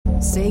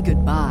Say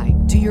goodbye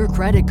to your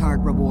credit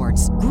card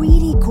rewards.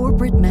 Greedy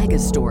corporate mega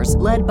stores,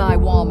 led by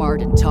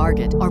Walmart and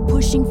Target, are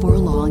pushing for a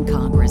law in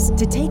Congress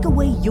to take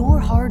away your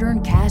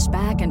hard-earned cash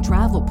back and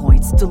travel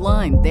points to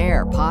line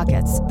their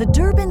pockets. The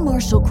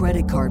Durbin-Marshall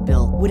credit card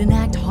bill would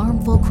enact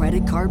harmful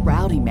credit card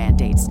routing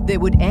mandates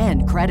that would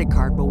end credit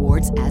card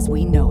rewards as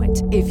we know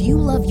it. If you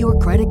love your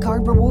credit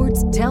card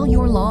rewards, tell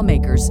your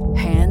lawmakers,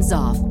 hands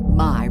off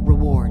my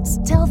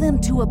rewards. Tell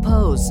them to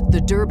oppose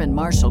the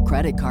Durbin-Marshall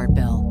credit card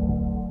bill.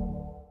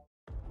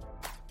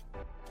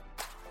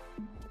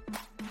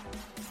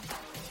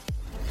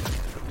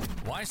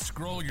 Why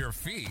scroll your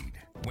feed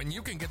when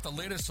you can get the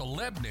latest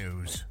celeb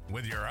news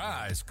with your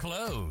eyes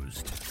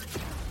closed?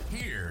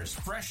 Here's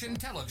fresh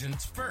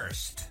intelligence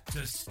first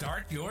to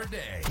start your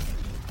day.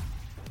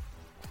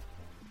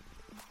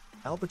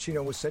 Al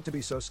Pacino was said to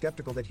be so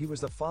skeptical that he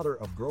was the father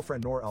of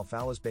girlfriend Noor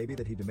Alfallah's baby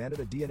that he demanded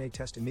a DNA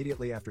test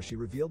immediately after she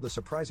revealed the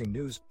surprising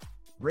news,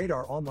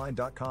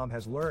 RadarOnline.com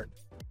has learned.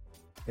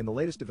 In the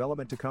latest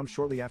development to come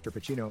shortly after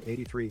Pacino,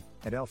 83,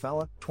 and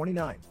Alfallah,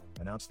 29,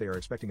 announced they are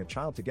expecting a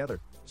child together,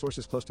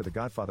 sources close to the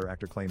Godfather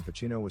actor claimed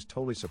Pacino was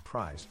totally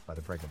surprised by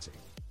the pregnancy.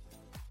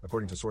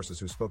 According to sources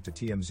who spoke to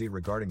TMZ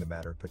regarding the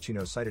matter,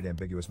 Pacino cited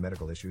ambiguous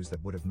medical issues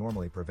that would have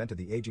normally prevented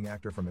the aging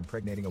actor from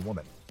impregnating a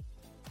woman.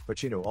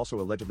 Pacino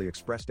also allegedly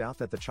expressed doubt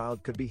that the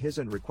child could be his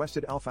and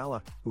requested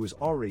Alfallah, who is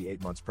already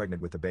 8 months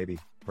pregnant with the baby,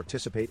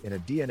 participate in a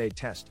DNA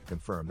test to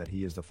confirm that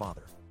he is the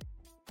father.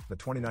 The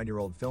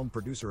 29-year-old film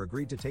producer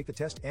agreed to take the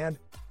test and,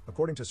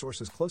 according to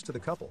sources close to the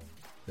couple,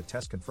 the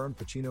test confirmed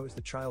Pacino is the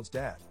child's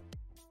dad.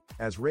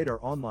 As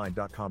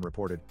RadarOnline.com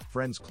reported,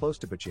 friends close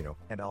to Pacino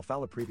and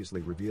Alfallah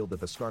previously revealed that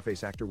the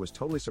Scarface actor was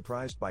totally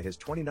surprised by his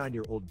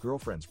 29-year-old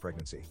girlfriend's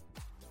pregnancy.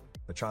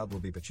 The child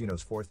will be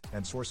Pacino's fourth,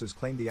 and sources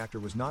claim the actor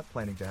was not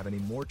planning to have any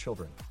more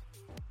children.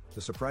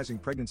 The surprising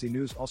pregnancy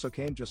news also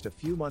came just a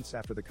few months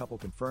after the couple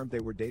confirmed they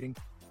were dating.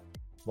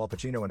 While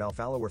Pacino and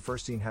Alfallah were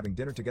first seen having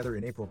dinner together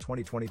in April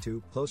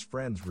 2022, close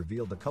friends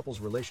revealed the couple's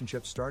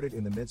relationship started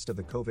in the midst of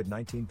the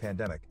COVID-19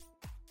 pandemic.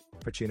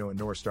 Pacino and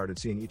Noor started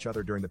seeing each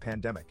other during the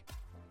pandemic.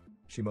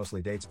 She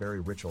mostly dates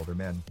very rich older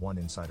men, one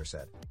insider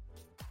said.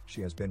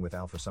 She has been with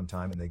Al for some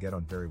time and they get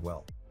on very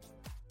well.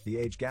 The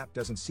age gap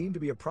doesn't seem to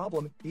be a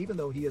problem, even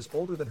though he is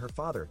older than her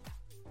father,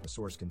 the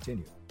source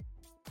continued.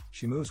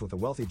 She moves with a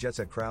wealthy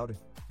jet-set crowd,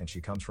 and she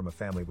comes from a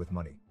family with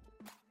money.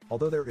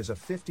 Although there is a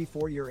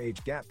 54-year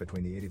age gap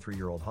between the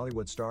 83-year-old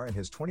Hollywood star and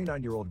his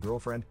 29-year-old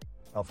girlfriend,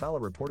 Alfallah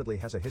reportedly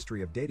has a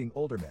history of dating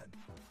older men.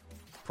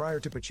 Prior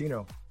to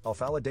Pacino,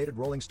 Alfallah dated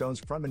Rolling Stones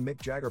frontman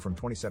Mick Jagger from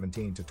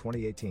 2017 to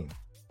 2018.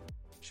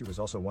 She was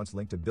also once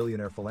linked to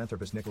billionaire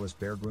philanthropist Nicholas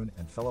Berggren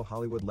and fellow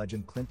Hollywood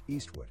legend Clint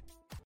Eastwood.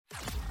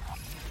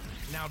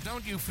 Now,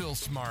 don't you feel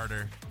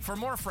smarter? For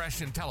more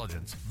fresh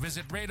intelligence,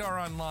 visit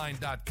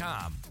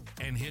RadarOnline.com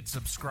and hit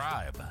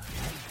subscribe.